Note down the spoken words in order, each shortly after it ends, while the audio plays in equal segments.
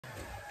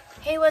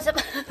Hey, what's up?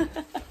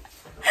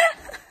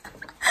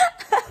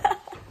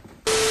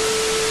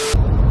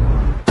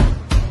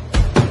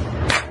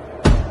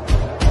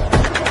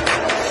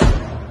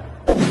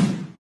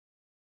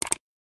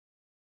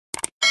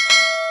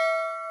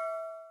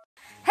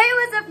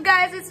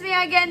 Guys, it's me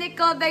again,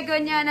 Nicole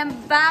Beguña, and I'm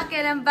back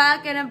and I'm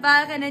back and I'm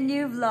back in a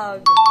new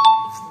vlog.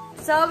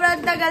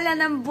 Sobrang tagal na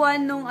ng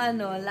buwan nung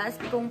last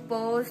kong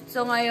post.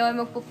 So ngayon,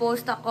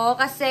 magpo-post ako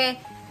kasi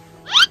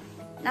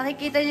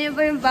nakikita niyo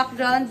ba yung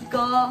background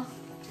ko?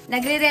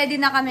 Nagre-ready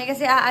na kami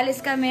kasi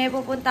aalis kami.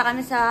 Pupunta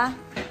kami saan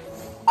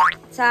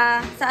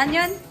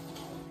yun?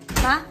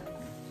 Ha?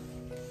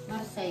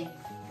 Marseille.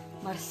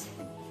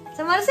 Marseille.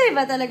 Sa Marseille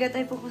ba talaga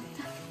tayo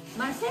pupunta?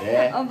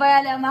 Marseille? O ba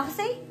yala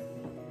Marseille?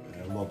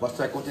 On va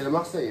passer à côté de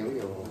Marseille, oui.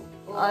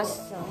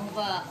 Awesome.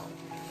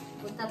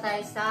 Punta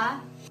tayo sa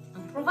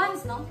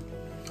Provence, no?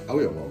 Ah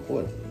oui, on va en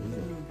Provence.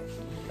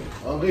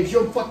 En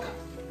région PACA.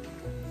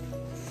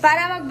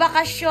 Para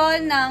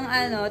magbakasyon ng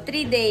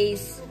 3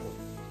 days.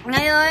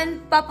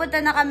 Ngayon,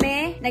 papunta na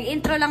kami.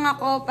 Nag-intro lang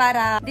ako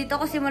para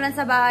dito ko simulan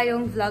sa bahay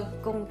yung vlog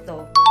kong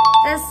to.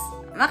 Tapos,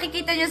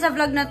 makikita nyo sa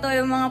vlog na to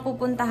yung mga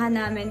pupuntahan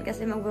namin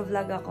kasi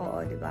mag-vlog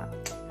ako, di ba?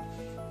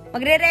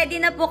 Magre-ready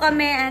na po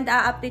kami and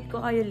update ko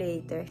kayo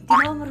later. Hindi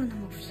na ako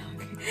marunong mag-vlog.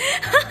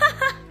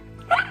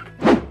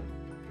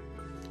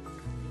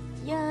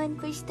 Yan,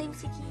 first time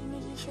si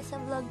Kisha sa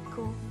vlog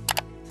ko.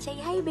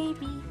 Say hi,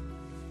 baby.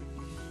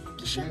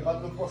 Kisha,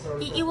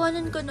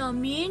 iiwanan ka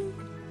namin?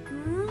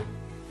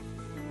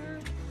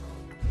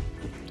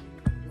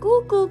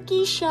 Kuku,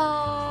 Kisha.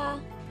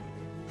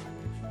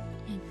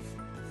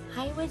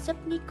 Hi, what's up,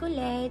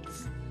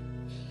 Nicolettes?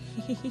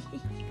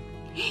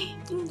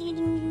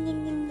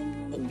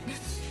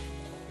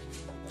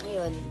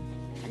 Ayun.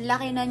 Ang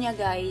laki na niya,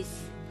 guys.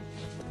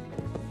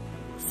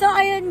 So,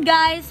 ayun,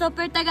 guys.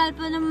 Super tagal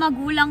po ng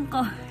magulang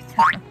ko.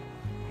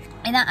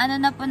 Ano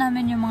na po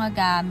namin yung mga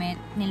gamit.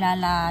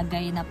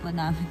 Nilalagay na po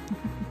namin.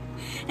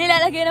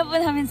 Nilalagay na po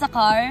namin sa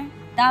car.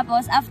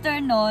 Tapos, after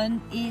nun,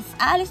 is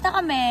aalis na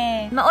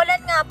kami.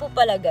 Maulan nga po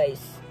pala,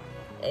 guys.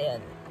 Ayun.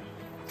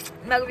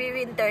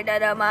 Magwi-winter na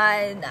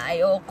naman.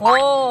 Ayoko.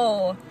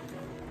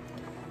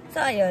 So,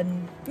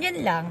 ayun.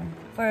 Yun lang.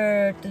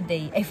 For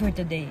today.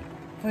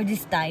 For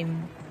this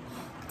time.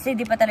 Kasi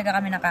di pa talaga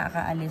kami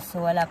nakakaalis.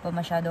 So, wala pa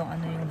masyadong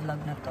yung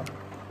vlog na to.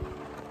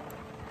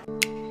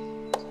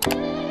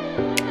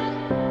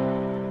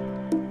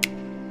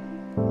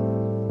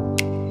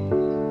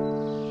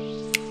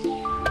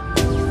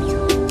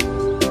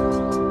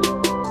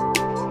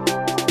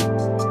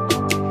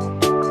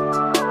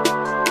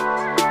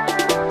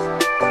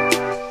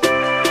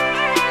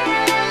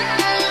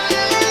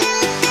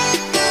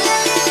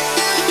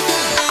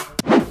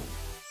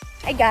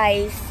 Hi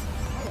guys!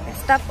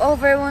 Stop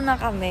over muna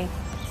kami.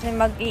 Kasi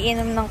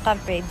mag-iinom ng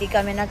kape. Di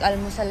kami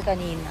nag-almusal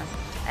kanina.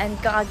 And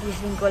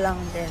kakagising ko lang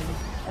din.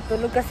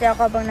 Natulog kasi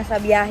ako habang nasa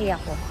biyahe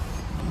ako.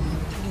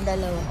 Yung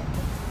dalawa ko.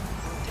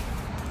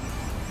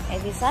 Eh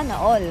di sana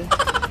all.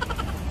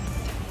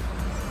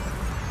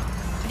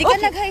 Di ka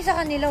nag-hi sa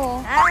kanila oh.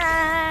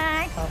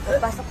 Hi! So,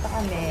 papasok na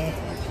kami.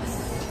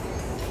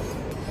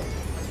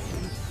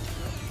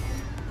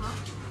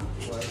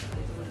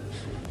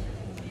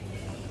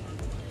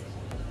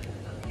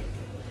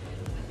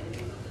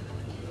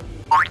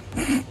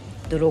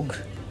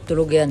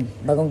 Tulog yan.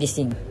 Bagong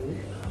gising.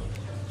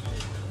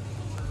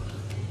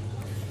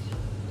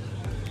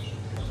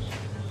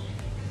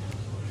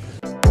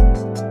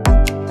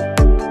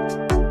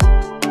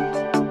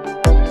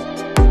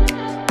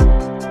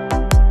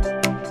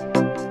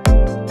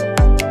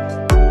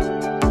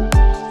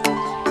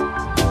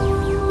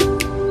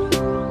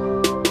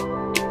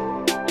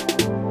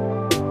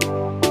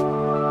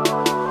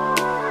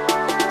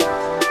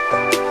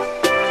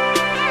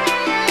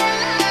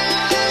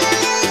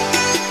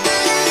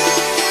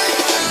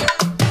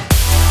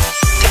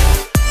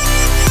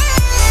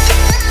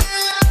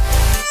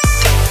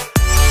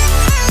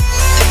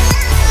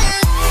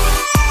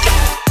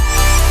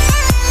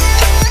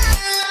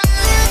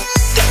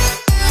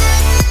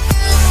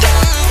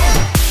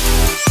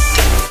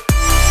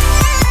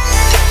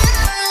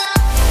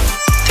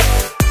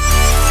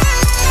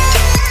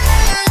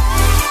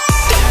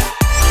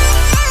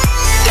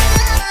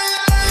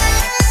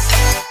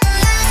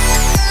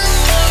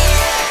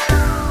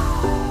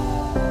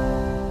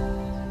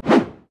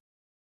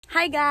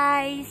 Hi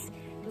guys!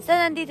 So,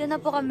 nandito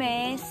na po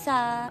kami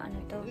sa,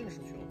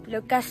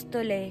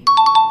 Lucastole.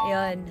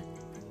 Ayun.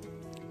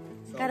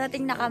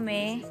 Karating na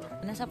kami.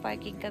 Nasa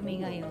parking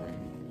kami ngayon.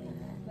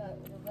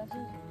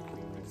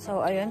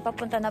 So, ayun.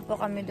 Papunta na po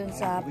kami dun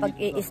sa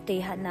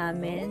pag-i-stayhan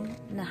namin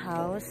na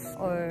house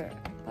or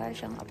parang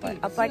siyang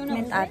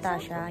apartment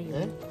ata siya.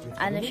 Yun.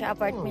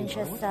 Apartment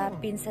siya sa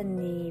pinsan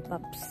ni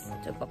Pops.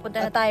 So,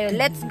 papunta na tayo.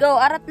 Let's go!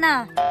 Arat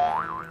na!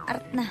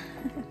 Arat na.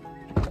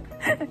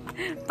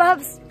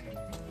 Pops!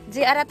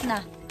 Di, arat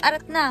na.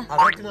 Arat na.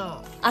 Arat na.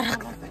 Arat.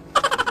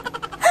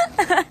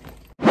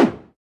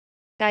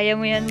 Kaya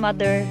mo yan,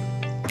 mother.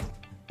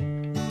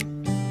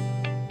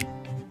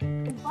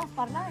 Pas,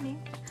 parla, eh.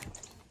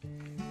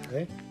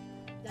 Eh?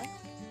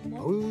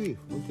 Ah oui,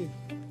 montez.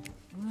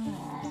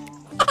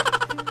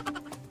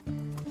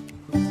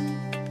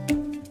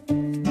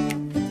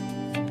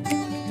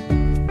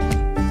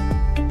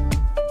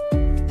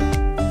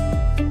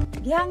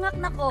 Gihangak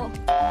na ko.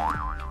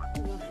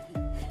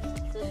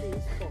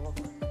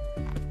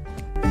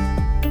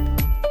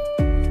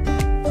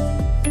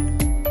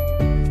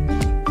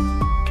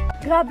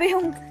 Grabe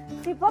yung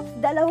si Pops,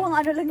 dalawang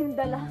ano lang yung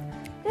dala.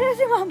 Kaya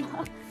si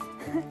Mama.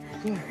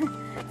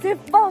 Si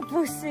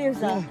Pops,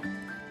 Susa.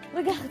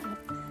 Regarde.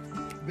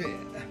 Mais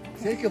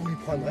c'est elle qui a voulu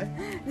prendre, hein?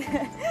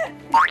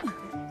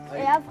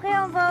 Et après,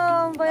 on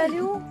va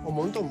aller où? On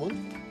monte, on monte.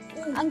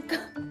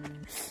 Encore.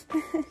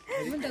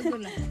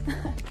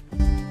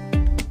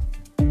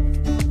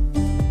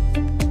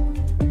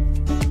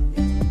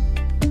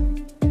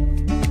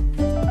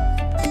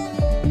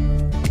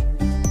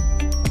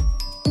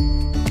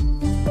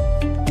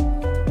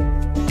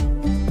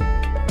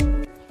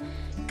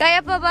 Kaya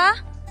pa ba?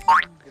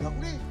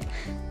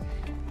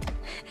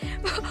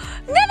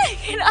 Nanay,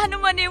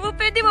 ano man mo?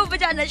 Pwede mo ba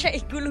dyan na siya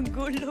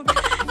igulong-gulong?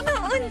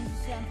 Noon.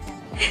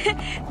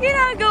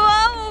 Ginagawa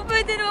mo.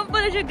 Pwede naman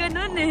pala siya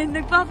ganun eh.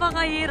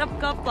 Nagpapakahirap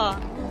ka pa.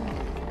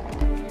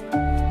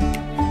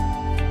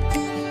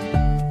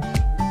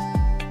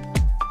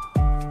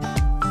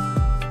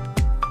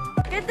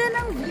 Ganda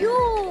ng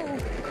view!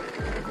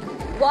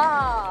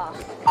 Wow!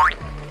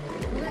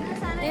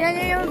 Tingnan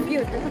niyo yung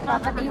view. Tapos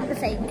papatingin ko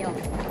sa inyo.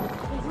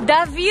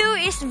 The view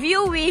is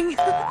viewing.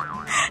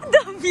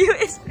 The view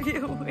is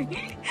viewing.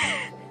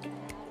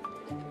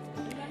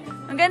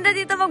 Ang ganda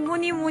dito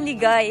magmuni-muni,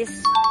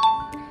 guys.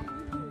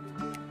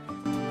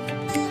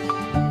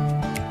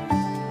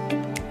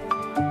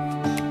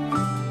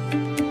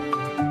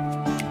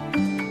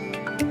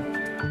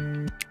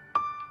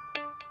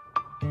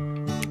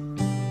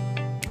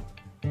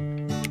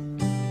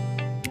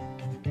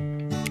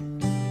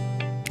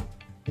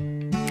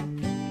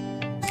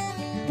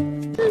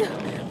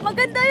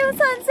 Maganda yung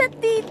sunset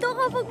dito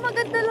kapag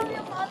maganda lang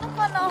yung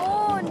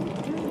panahon.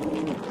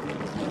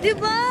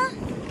 Diba?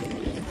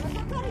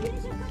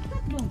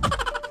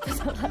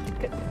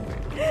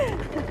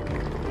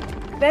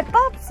 Ben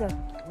Pops!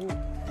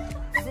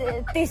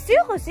 T'es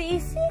sûr que c'est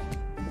ici?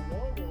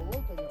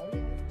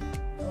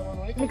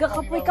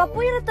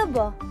 Nagkakapoy-kapoy rata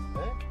ba?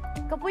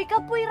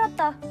 Kapoy-kapoy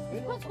rata.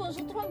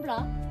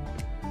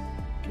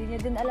 Hindi niya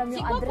din alam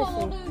yung address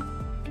eh.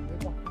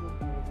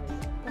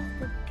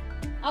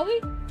 Ah oui?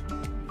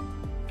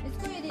 Est-ce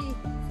qu'il y a des...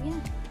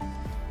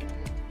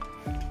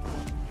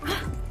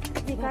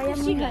 Hindi kaya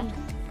mo yan.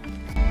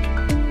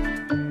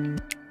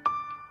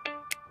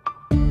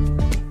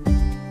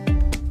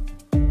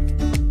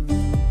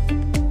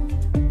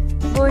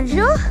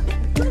 Bonjour!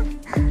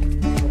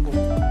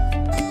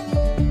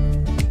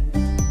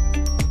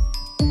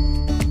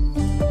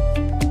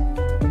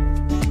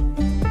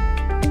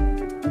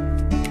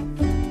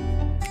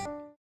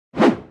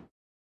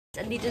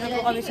 Dito na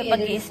po kami sa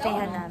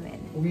pag-i-stayhan namin.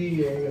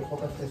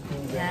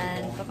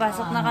 Yan,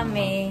 papasok na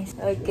kami.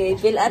 Okay,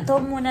 feel at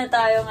home muna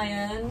tayo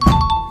ngayon.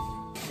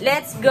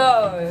 Let's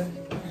go!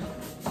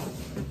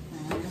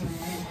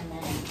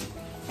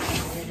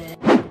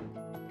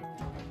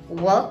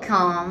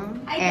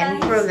 Welcome in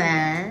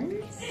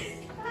Provence.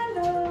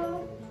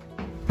 Hello!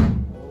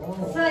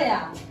 So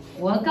yeah,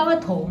 Welcome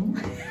at home.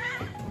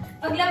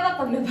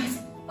 paglabas.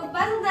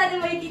 Pagpasok natin,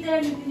 makikita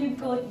natin yung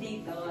coat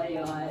dito.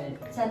 Ayun.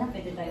 Sana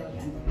pwede tayo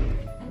mag-ano.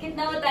 Akit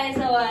naman tayo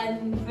sa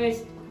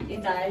first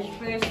etage,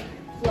 first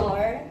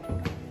floor.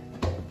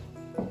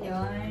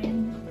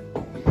 Ayun.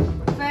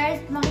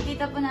 First,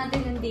 makikita po natin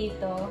yung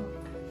dito.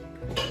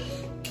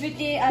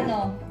 Pretty,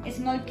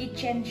 small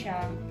kitchen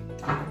siya.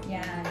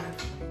 Yan.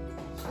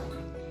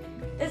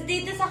 Tapos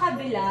dito sa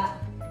kabila,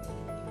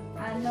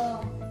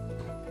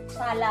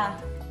 sala.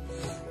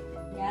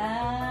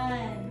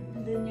 Yan.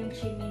 Doon yung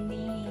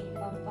chimney.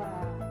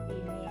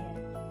 Pampainit.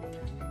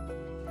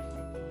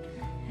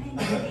 Ay,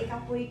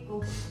 nakikapoy ko.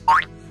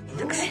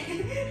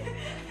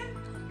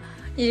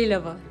 Ilila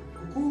ba?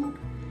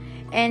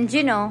 And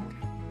you know,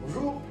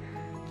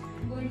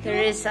 there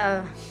is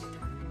a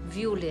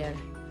view there.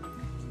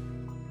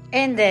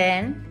 And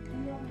then,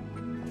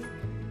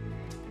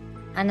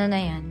 ano na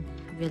yan?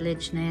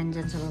 Village na yan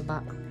dyan sa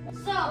baba.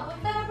 So,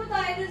 punta na po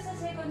tayo dun sa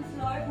second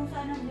floor kung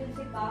saan nandun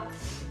si Pax.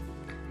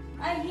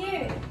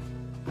 Here!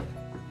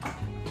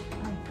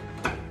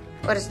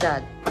 What is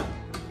that?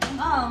 Ang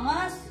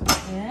angas!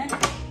 Ayan.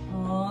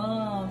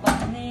 Oh,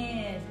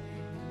 baknis.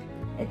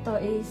 Ito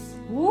is,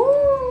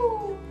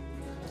 woo!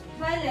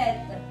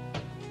 Toilet.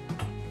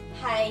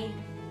 Hi.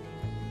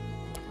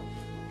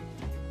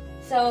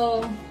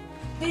 So,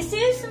 this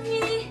is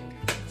me.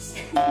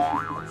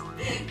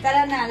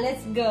 Tara na,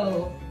 let's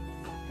go.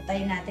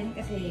 Patayin natin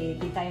kasi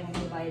di tayo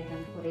magbabayad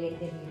ng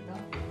kuryente dito.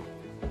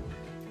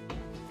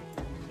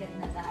 Get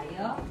na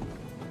tayo.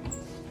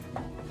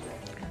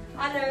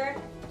 Mother.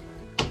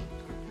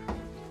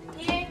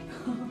 Here.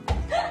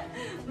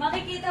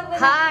 Makikita po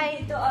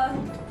natin dito ang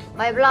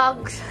My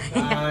vlogs.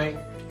 Hi.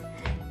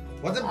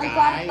 What's up, ang guys?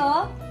 kwarto.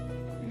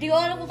 Hindi ko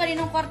alam kung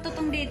kaninong kwarto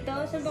tong dito.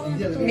 Saan ba ako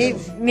matutulog?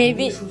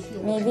 Maybe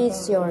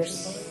it's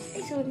yours.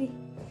 Ay, sorry.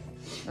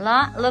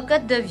 Look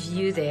at the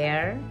view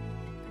there.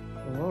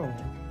 Whoa.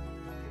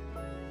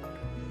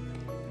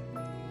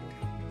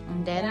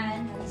 And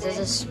then there's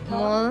a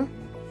small.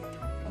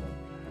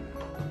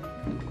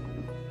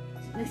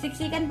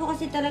 Nagsiksikan po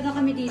kasi talaga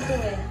kami dito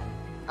eh.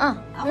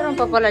 Ah, meron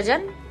pa pala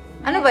dyan?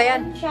 Ano ba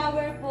yan?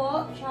 Shower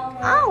po. Shower.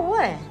 Ah,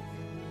 what?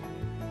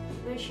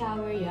 May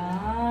shower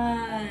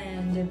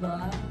yan.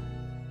 Diba?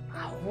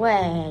 Ah,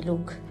 well,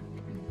 look.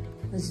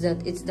 What's that?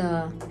 It's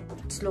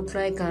looks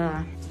like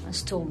a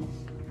stone.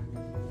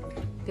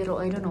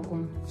 Pero I don't know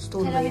kung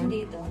stone ba yan.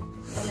 Salamin dito.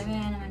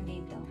 Salamin na naman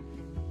dito.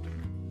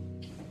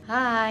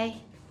 Hi.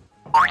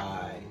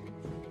 Hi.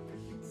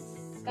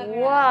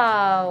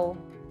 Wow.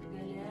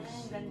 Ganyan,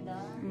 ganda.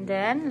 And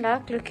then,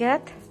 look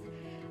at.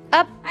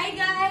 Up. Hi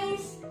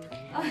guys!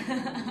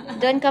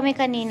 Doon kami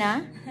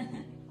kanina.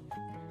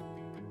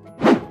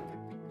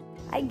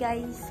 Hi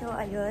guys! So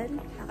ayun,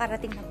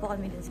 nakarating na po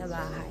kami dun sa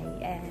bahay.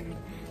 And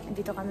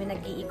nandito kami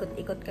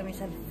nag-iikot-ikot kami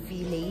sa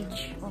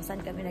village kung saan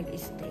kami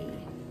nag-stay.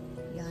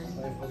 Yan.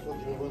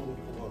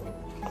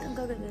 Ang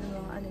gaganda ng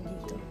mga ano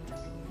dito.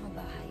 Mga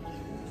bahay.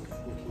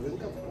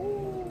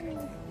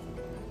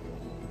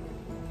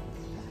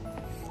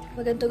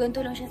 Maganto-ganto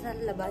lang siya sa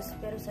labas,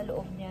 pero sa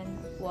loob niyan,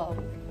 wow.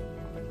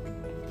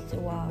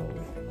 Wow.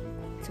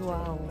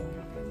 Wow.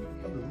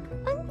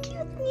 Ang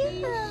cute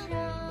niya!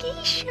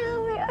 Keisha,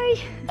 where are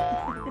you?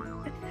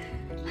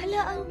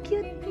 Hala, ang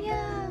cute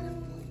niya!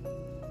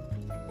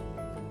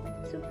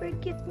 Super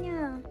cute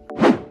niya.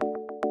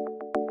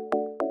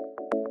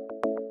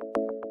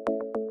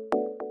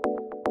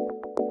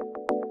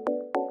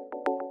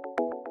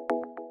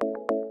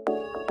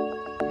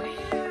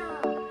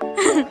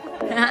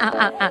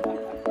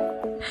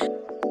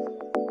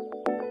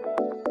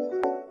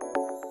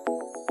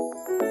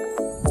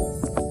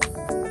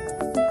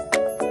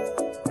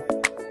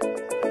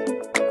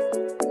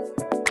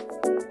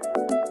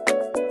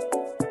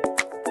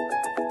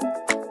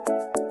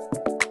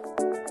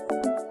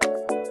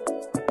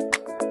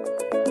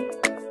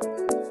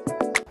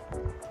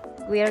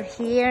 We're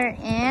here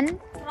in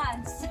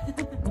France.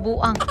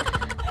 Buang.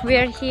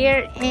 We're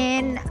here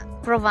in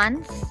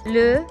Provence,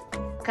 Le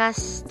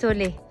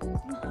Castellet.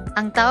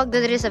 Ang tawag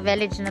doon sa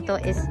village na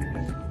to is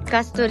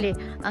Castellet.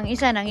 Ang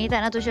isa, nangita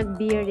na to siya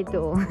beer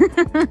dito.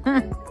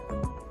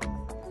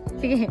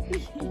 Sige.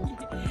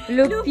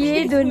 Le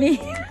pied donné.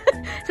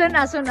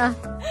 Suna.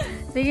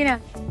 Sige na.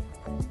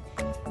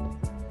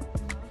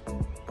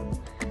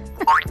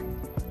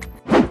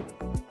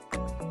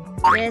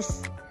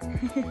 Yes.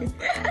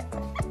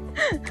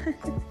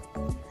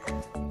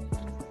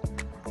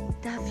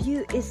 The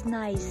view is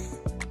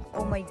nice.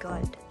 Oh my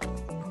god.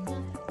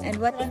 And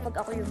what if pag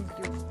ako yung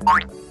view?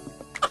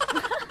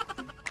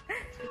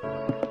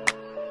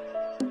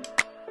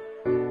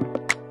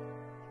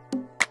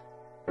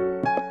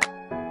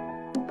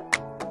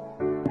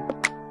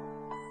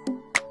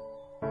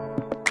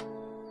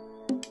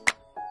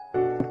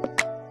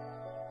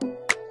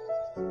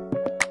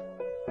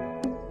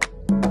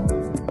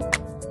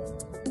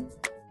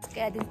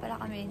 Kaya din pala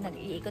kami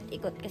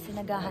nag-iikot-ikot kasi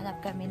naghahanap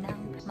kami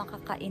ng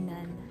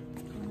makakainan.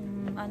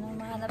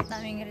 Mahanap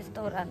naming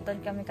restaurant, doon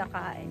kami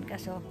kakain.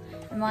 Kaso,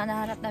 yung mga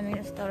nahanap naming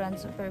restaurant,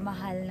 super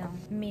mahal ng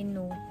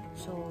menu.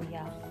 So,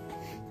 yeah.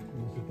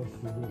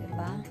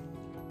 Diba?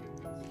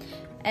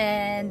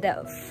 And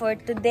for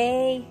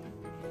today,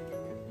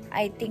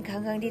 I think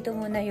hanggang dito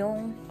muna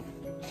yung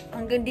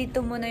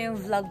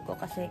vlog ko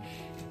kasi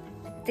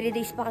 3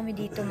 days pa kami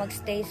dito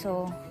magstay.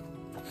 So,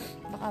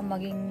 baka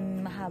maging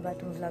mahaba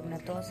itong vlog na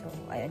to. So,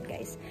 ayun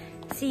guys.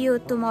 See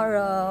you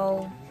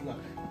tomorrow.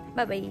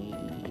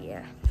 Bye-bye.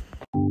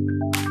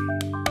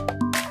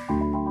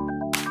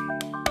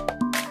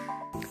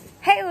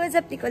 Hey, what's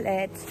up,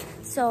 Nicolettes?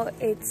 So,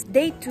 it's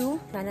day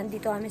 2 na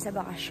nandito kami sa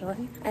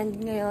bakasyon. And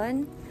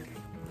ngayon,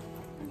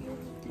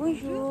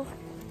 bonjour.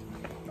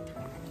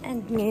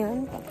 And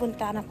ngayon,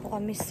 papunta na po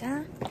kami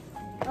sa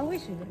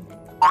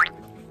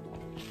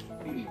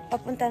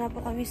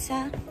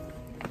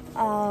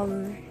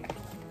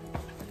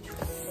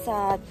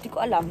di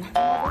ko alam.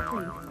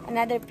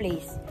 Another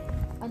place.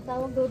 Ang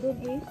tawag daw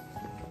doon is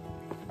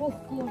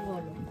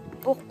Pukurol.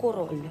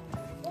 Pukurol.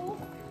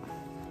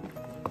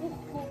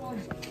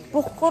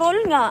 Pukurol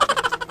nga.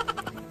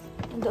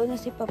 Doon na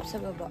si Pop sa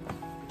baba.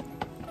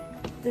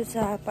 Doon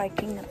sa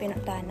parking na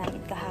pinuntahan namin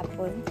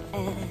kahapon.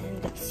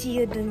 And see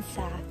you doon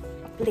sa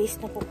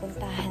place na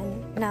pupuntahan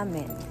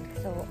namin.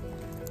 So,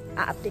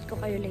 a-update ko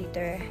kayo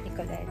later,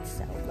 Nicolette.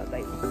 So,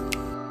 bye-bye.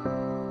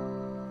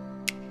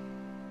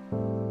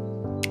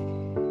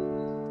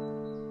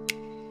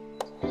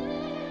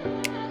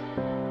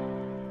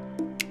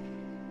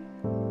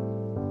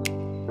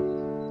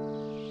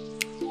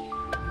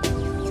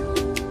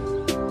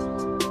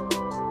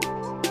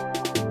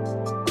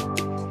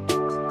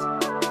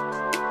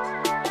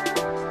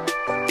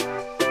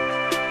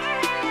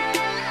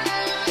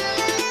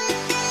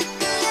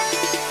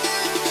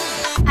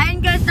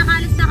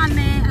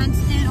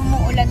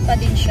 Pa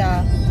din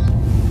siya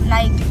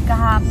like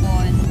kahapon.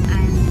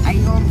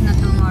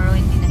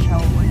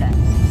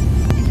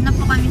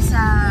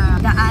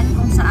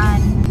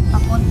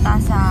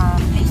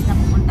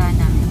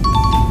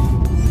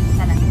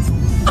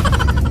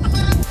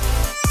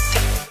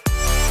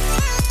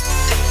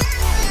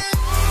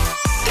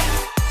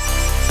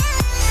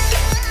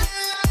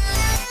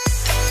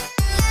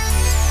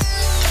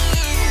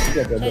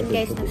 So yun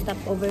guys, nag-stop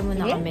over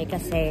muna kami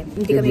kasi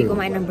hindi kami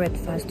kumain ng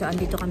breakfast. So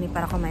andito kami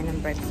para kumain ng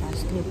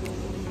breakfast.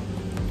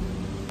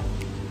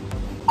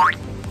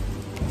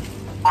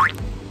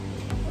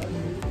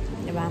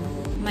 Diba?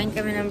 Kumain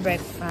kami ng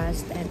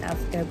breakfast and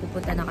after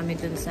pupunta na kami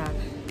dun sa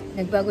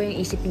nagbago yung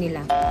isip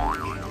nila.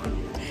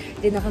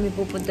 Hindi na kami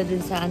pupunta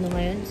dun sa ano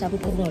ngayon? Sa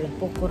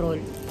Pukurol.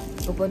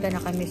 Pupunta na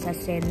kami sa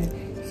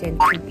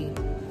Saint-Tropez.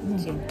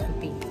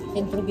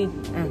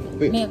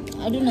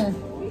 I don't know.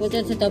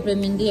 Pwede sa Tapre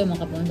hindi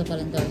makapunta pa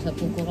lang tayo sa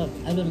Pukurol.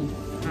 I don't know.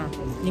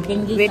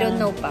 Depende We don't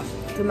know pa.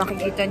 So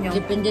makikita nyo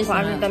kung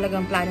ano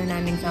talagang plano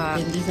namin sa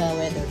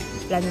weather.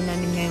 Plano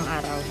namin ngayong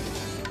araw.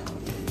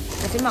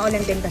 Kasi maulan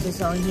din kasi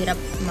so ang hirap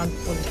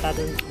magpunta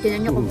dun. Tingnan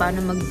nyo kung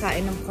paano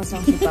magkain ng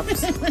kasang si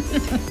Paps.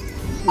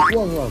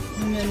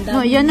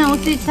 No, yan na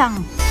utisang.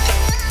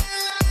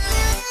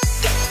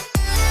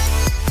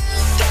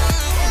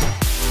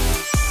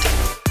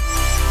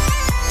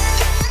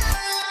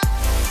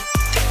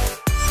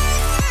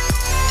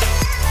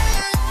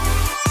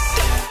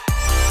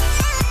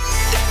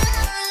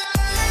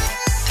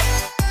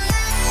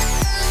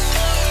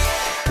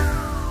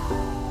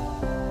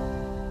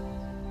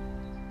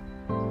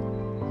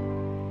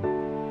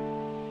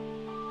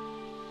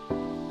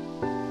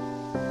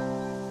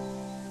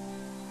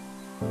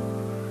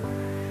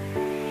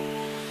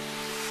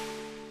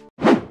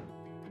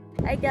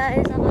 Hi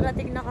guys,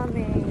 nakarating na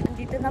kami.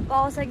 Andito na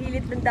pa ako sa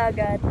gilid ng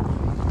dagat.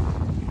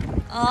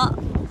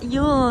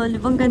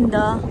 Yun, ibang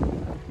ganda.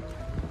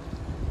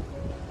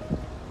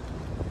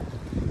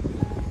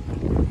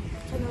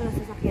 Saan wala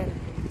sasakyan?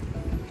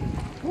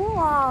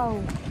 Wow!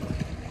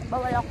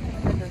 Bawal ako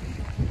na doon.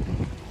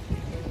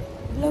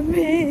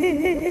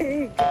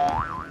 Lamig!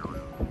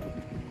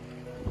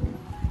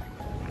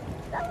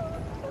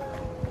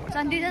 So,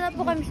 andito na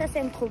po kami sa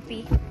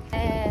Saint-Tropez.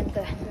 And,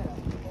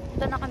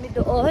 ito na kami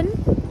doon.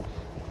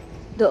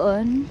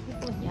 Yan.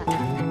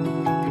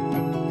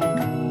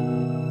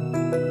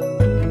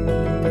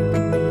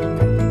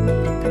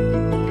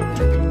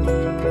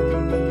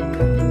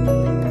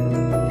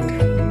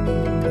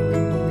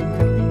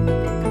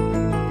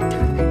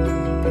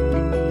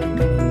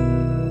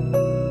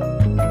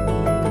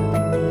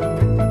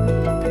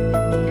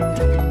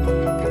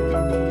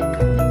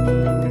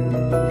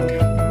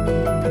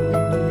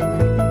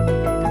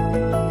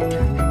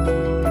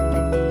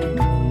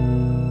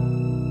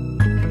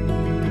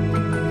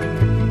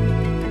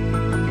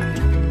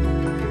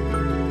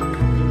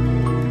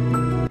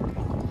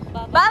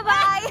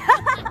 Bye-bye!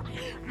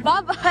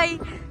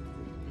 Bye-bye!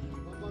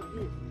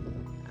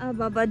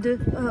 Babadu.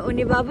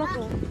 Unibaba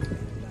ko.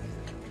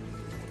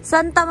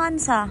 Santa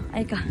Mansa.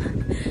 Ay ka.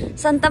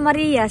 Santa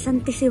Maria,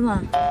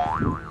 Santissima.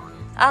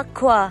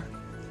 Aqua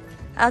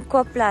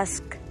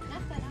Flask.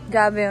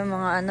 Grabe yung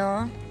mga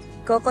ano.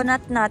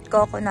 Coconut nut.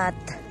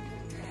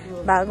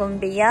 Bagong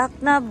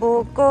biyak na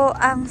buko.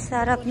 Ang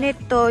sarap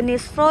nito.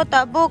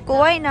 Nisfrota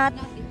buko. Why not?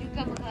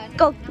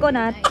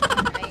 Coconut.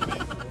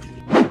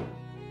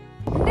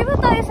 Hindi ba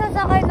tayo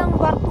sasakay ng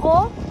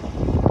barko?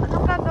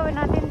 Anong gagawin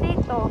natin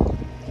dito?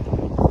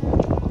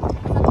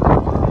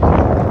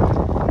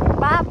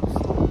 Paps,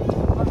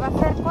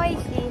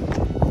 mag-surprise eh.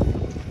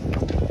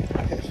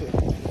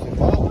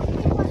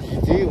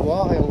 Visiter,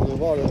 voir et on veut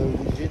voir le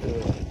budget de...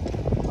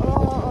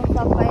 Oh, on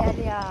va pas y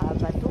aller à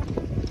bateau.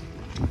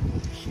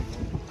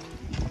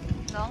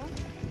 Non?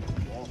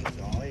 Bon, ça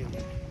sert à rien.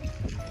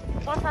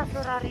 Pourquoi ça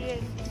sera rien?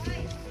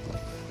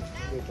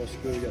 Parce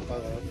qu'il n'y a pas à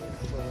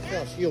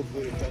faire. Si, on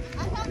peut le faire.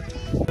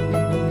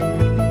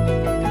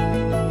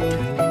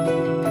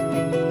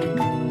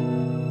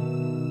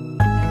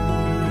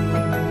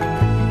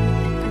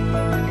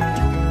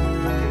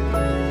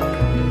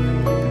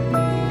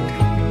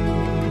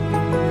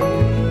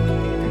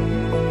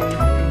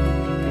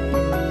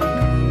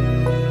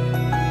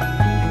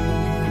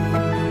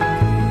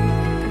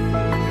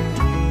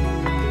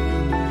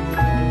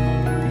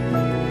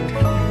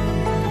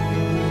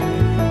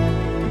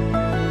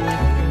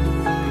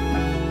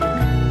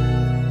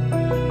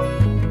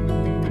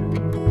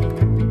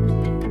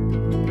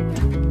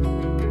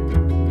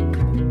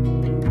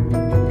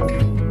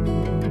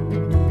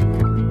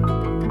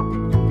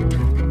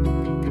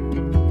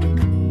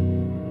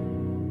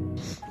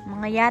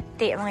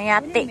 Mga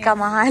yate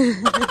kamahal.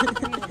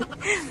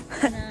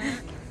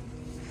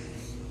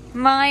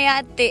 Mga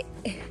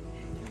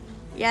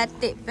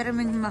yate pero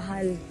may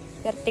mahal.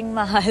 Perting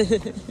mahal.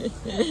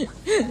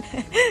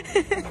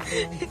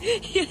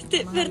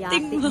 Yate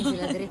perting mahal.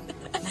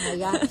 Mga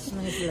yates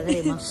man sila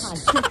diri mahal.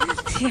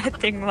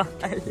 Yating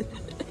mahal.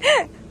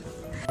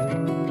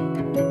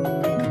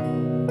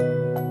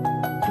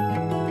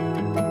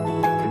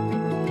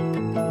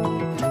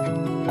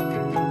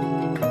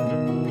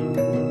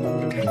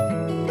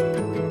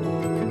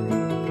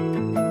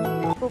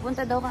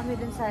 Pupunta daw kami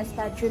dun sa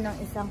statue ng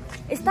isang...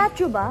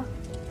 Statue ba?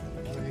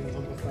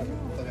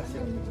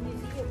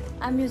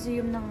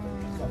 Museum ng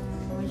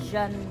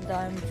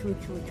Gendarme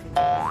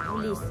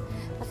Police.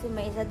 Kasi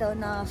may isa daw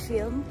na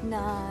film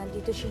na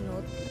dito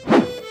sinut.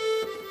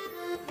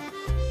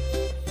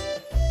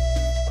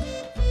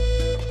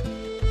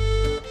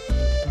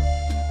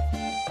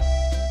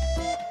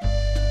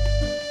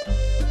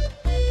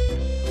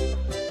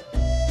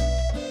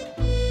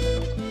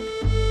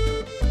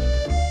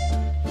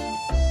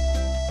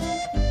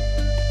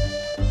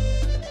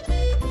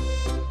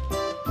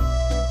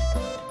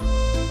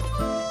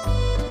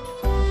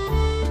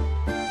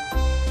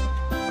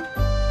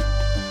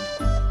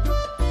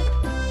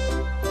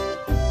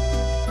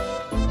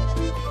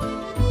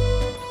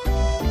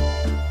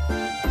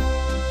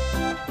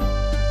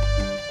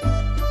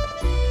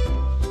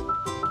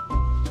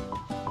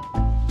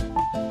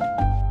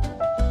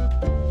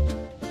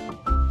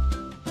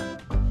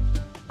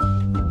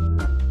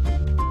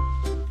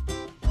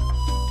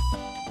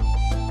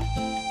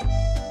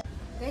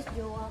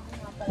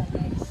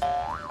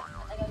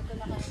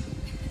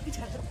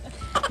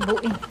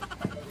 Buing.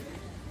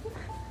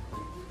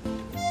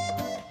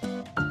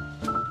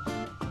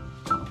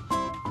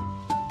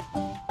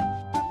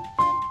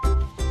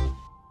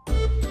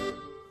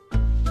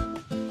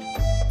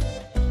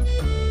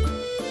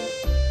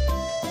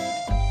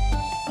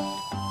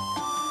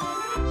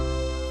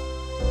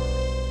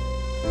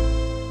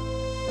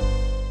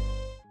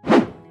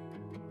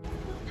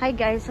 Hi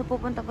guys, so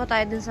pupunta po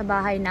tayo dun sa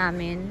bahay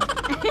namin.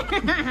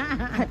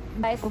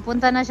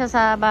 Pupunta na siya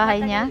sa bahay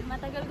niya.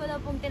 Matagal ko na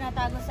pong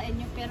tinatago sa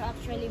inyo, pero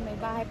actually may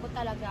bahay po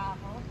talaga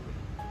ako.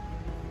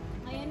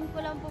 Ngayon ko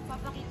lang po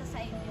papakita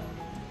sa inyo.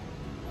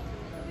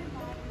 Ito po yung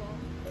bahay ko.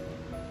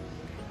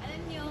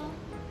 Alam nyo,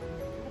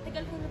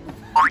 matagal ko na po.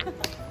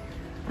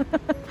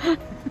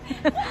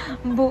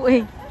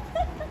 Buing.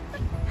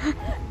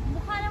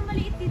 Mukha lang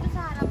maliit dito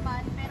sa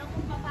harapan, pero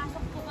kung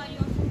papasok po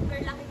kayo, super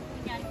laki po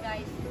niyan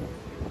guys.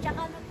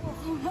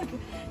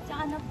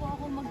 Tsaka na po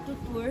ako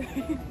magtutour.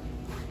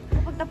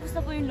 Kapag tapos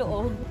na po yung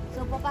loob.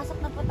 So, papasok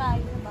na po tayo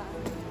sa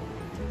bahay.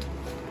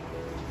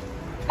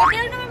 Pwede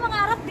lang naman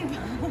mangarap, diba?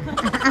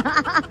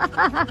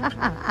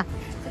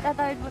 So,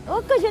 tatawid po.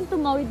 Huwag ka dyan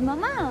tumawid,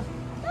 mama.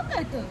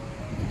 Bakit?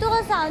 Ito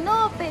ka sa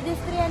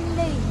pedestrian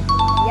lane.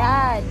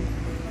 Yan.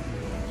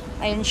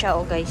 Ayun siya,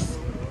 oh guys.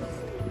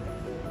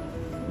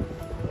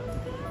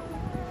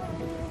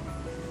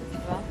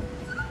 Diba?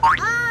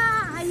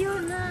 Ah!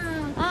 Ayun na.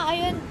 Ah,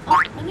 ayun. Oh,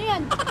 ano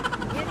yan?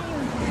 Yan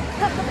yun.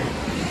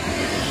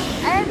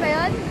 Ayun ba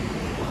yun?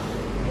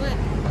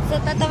 So,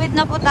 tatawid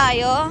na po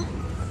tayo.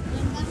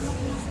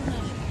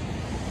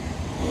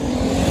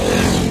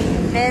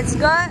 Let's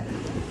go.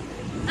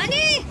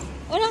 Ani!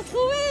 Walang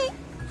kuwi!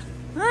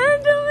 Ano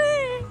dumi?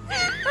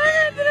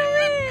 Ano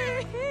dumi?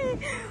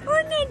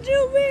 Ano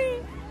dumi?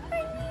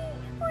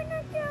 Ano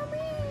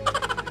dumi?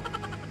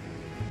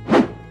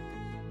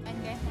 And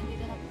guys,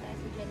 nandito na po tayo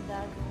sa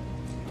Gendarme.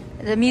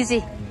 The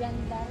museum.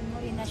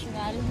 Gendarmerie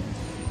National.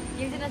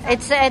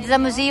 It's a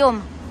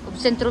museum of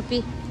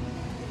Saint-Tropez.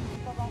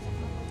 Papasok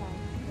na po tayo.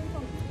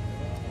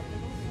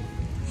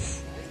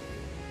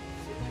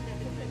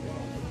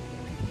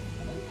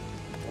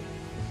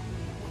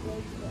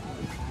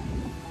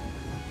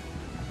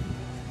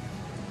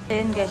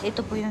 Ayun guys,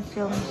 ito po yung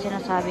film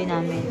sinasabi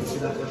namin.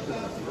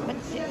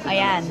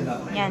 Ayan,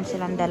 yan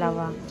silang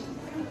dalawa.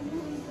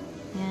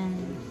 Yan.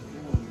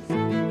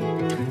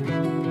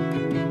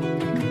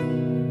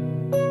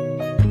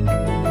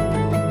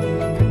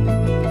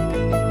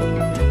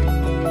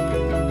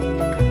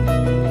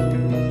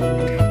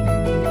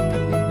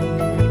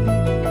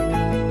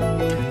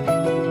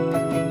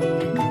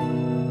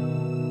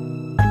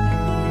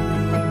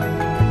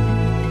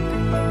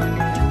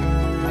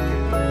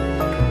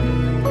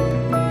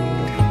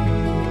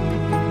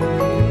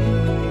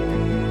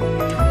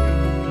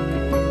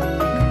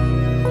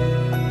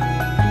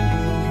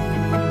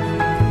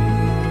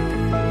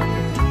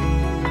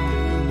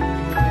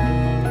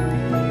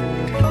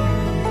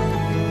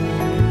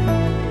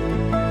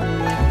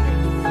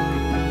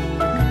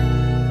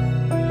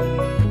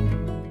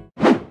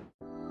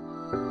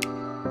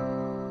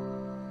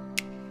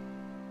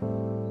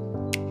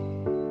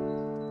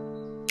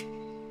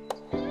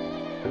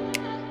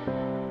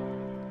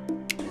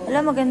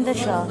 Wala, maganda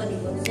siya.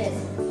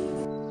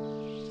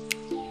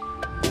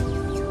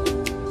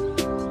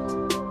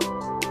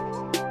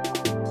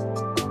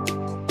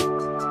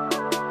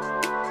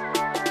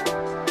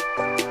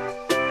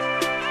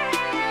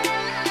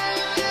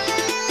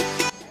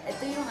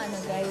 Ito yung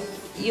guys.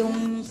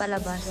 Yung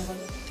palabas.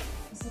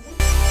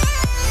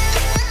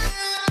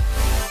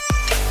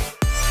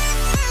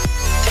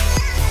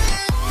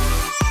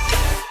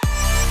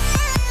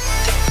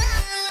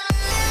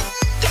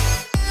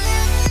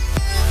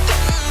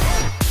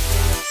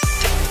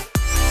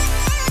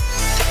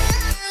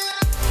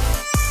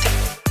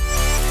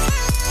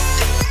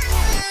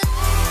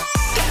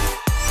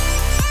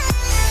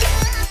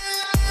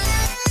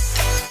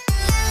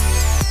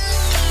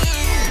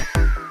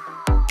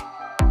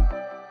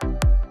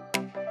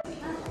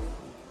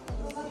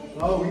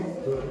 Ah oui.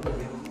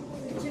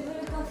 Tu veux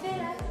le café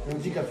là? Un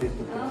petit café, s'il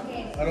te plaît.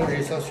 Ok. Alors, et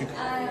sans sucre.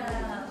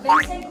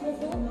 25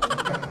 euros.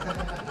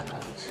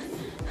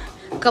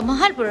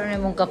 Kamahal po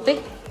rin mong kape.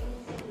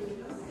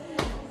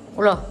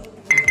 Wala.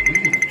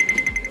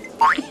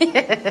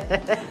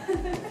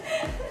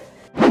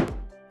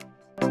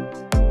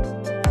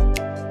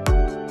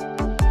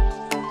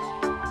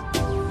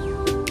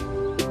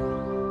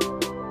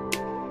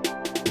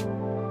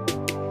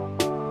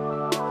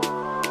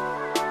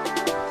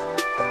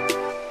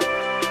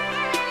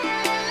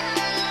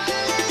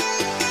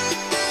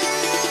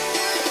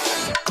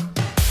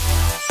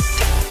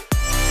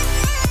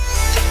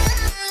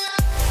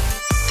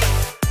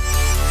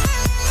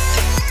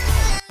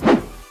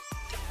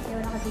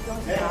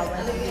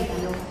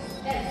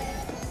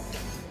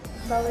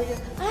 Bawal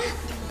yun. Ah,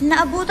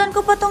 naabutan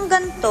ko pa tong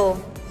ganto.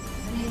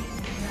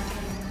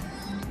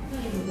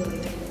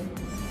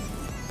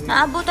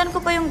 Naabutan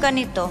ko pa yung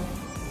ganito.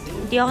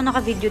 Hindi ako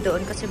naka-video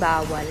doon kasi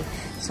bawal.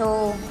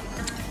 So,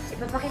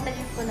 ipapakita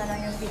niyo ko na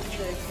lang yung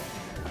picture.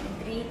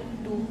 3,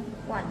 2,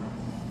 1.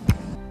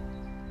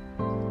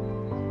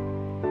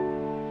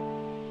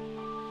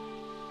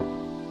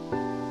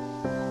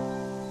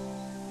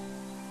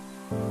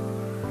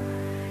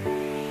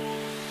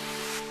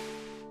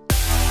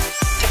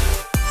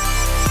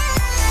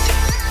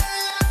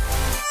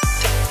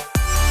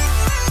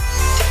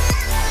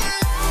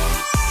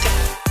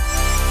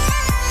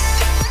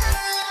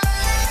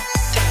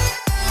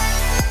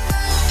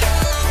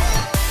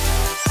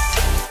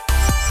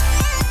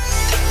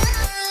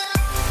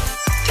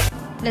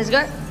 Let's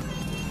go.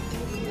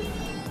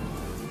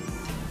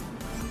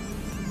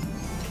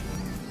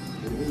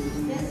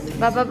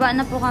 Bababa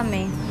na po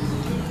kami.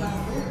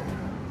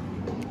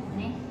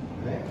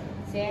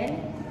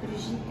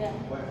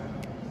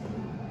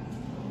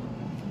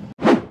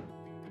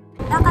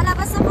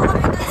 Nakalabas na po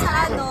kami dun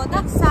sa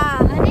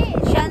sa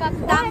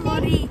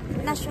Shantamori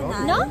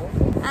National. No?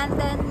 And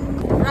then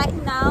right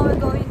now we're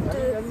going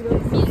to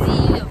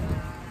museum.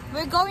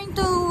 We're going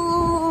to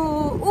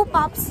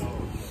Upaps.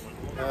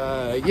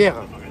 Hier,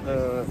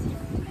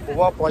 on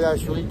va pour aller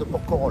sur l'île de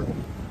Porquerolles.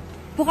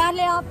 Pour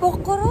aller à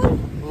Porquerolles?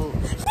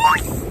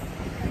 Yes!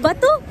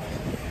 Bateau?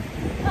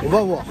 On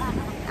va voir.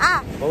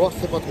 Ah! On va voir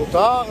si c'est pas trop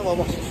tard, on va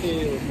voir si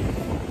c'est...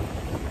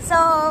 So,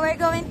 we're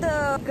going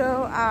to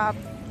go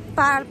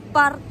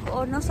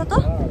ano sa to?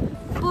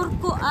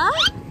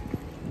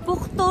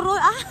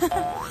 Porquerolles.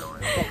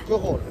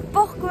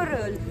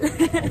 Porquerolles.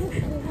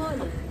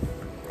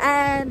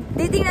 And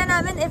titingnan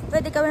namin if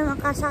pwede kami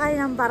makasakay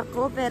ng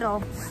barko, pero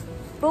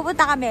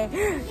pupunta kami.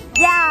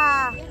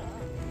 Yeah!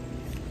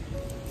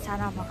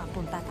 Sana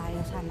makapunta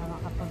tayo. Sana.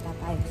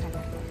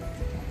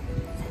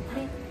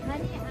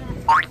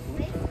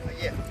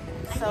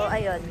 So,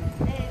 ayun.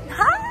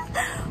 Ha?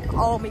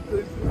 Oh my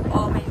God.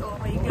 Oh my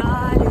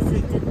God.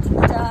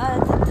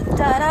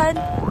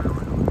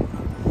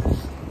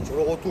 Sur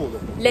le retour.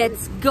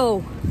 Let's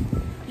go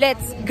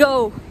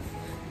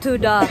to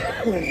the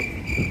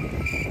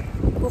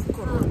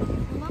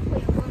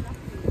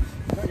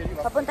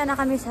papunta na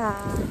kami sa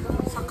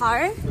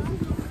car,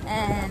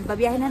 and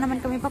babiyahin na naman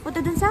kami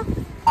papunta dun sa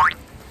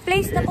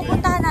place na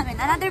pupuntahan namin,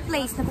 another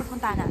place na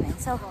pupuntahan namin.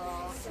 So,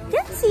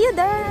 yeah, see you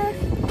there.